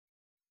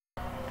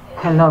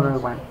Hello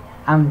everyone,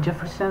 I'm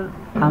Jefferson,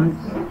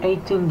 I'm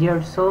 18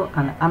 years old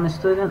and I'm a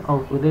student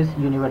of this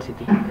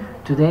university.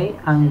 Today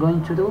I'm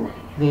going to do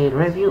the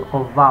review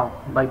of BAO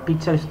by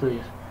Pixar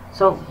Studios.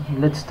 So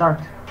let's start.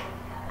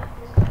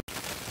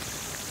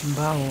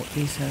 BAO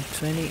is a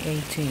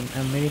 2018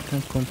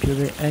 American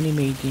computer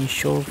animated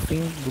short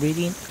film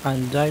written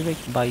and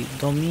directed by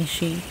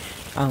Domichi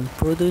and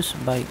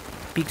produced by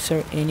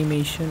Pixar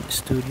Animation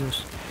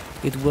Studios.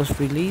 It was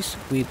released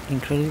with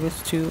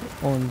Incredibles 2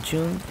 on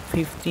June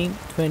 15,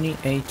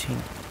 2018.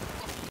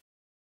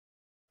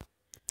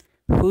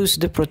 Who's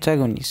the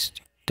protagonist?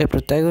 The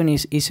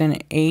protagonist is an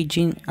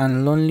aging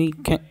and lonely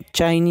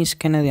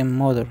Chinese-Canadian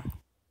mother.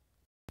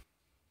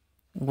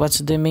 What's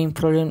the main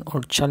problem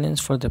or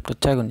challenge for the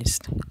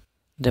protagonist?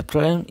 The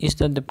problem is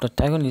that the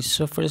protagonist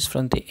suffers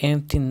from the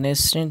empty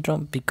nest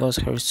syndrome because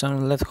her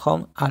son left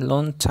home a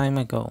long time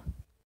ago.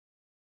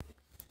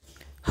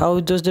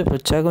 How does the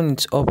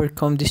protagonist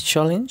overcome this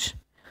challenge?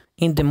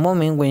 In the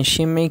moment when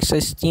she makes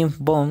a steam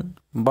bomb,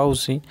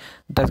 Bowsy,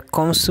 that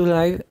comes to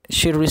life,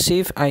 she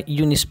receives an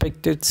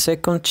unexpected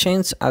second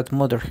chance at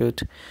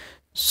motherhood.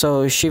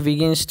 So she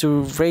begins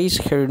to raise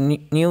her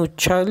new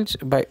child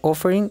by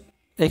offering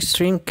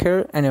extreme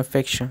care and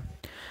affection.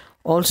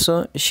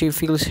 Also, she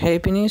feels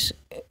happiness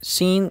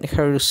seeing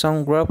her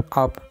son grow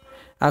up,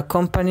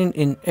 accompanied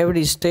in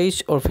every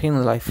stage of his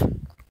life.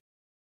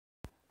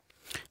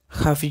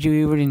 Have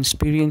you ever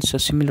experienced a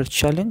similar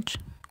challenge?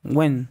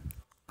 When?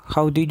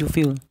 How did you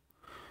feel?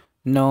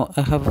 No,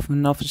 I have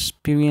not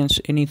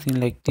experienced anything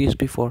like this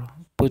before,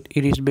 but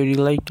it is very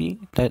likely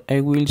that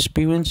I will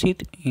experience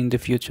it in the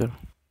future.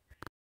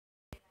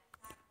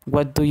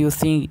 What do you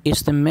think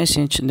is the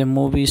message the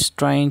movie is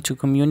trying to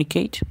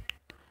communicate?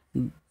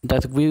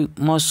 That we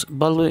must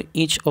value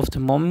each of the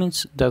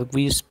moments that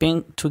we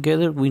spend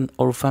together with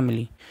our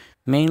family,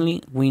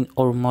 mainly with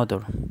our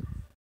mother.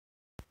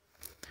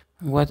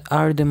 What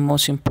are the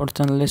most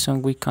important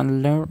lessons we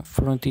can learn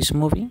from this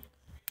movie?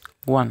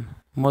 1.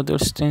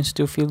 Mothers tend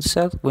to feel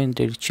sad when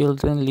their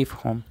children leave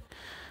home.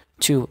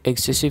 2.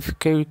 Excessive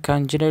care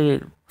can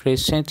generate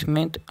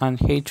resentment and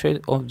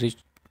hatred of the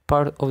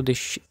part of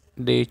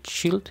the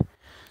child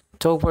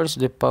towards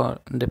the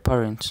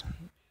parents,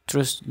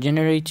 thus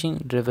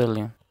generating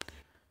rebellion.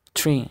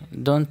 3.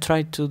 Don't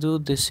try to do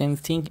the same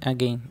thing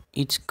again.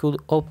 It could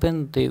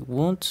open the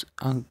wounds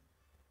and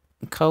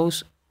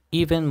cause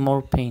even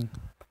more pain.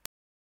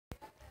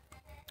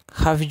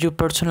 Have you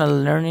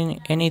personally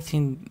learned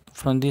anything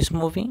from this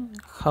movie?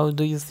 How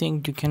do you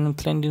think you can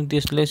implement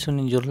this lesson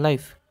in your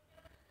life?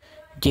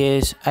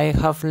 Yes, I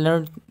have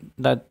learned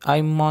that I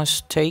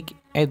must take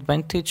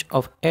advantage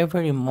of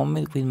every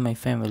moment with my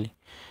family.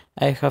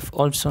 I have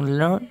also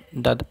learned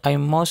that I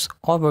must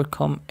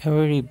overcome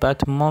every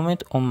bad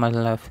moment of my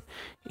life.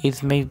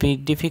 It may be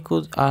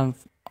difficult at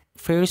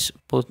first,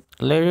 but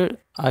later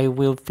I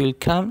will feel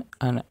calm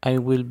and I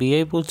will be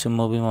able to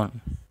move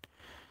on.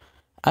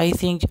 I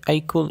think I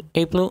could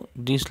apply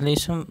this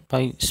lesson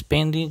by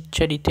spending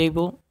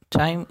charitable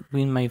time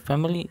with my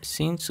family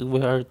since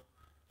we are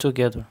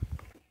together.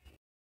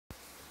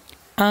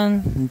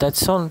 And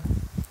that's all.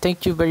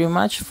 Thank you very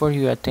much for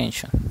your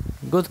attention.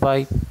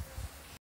 Goodbye.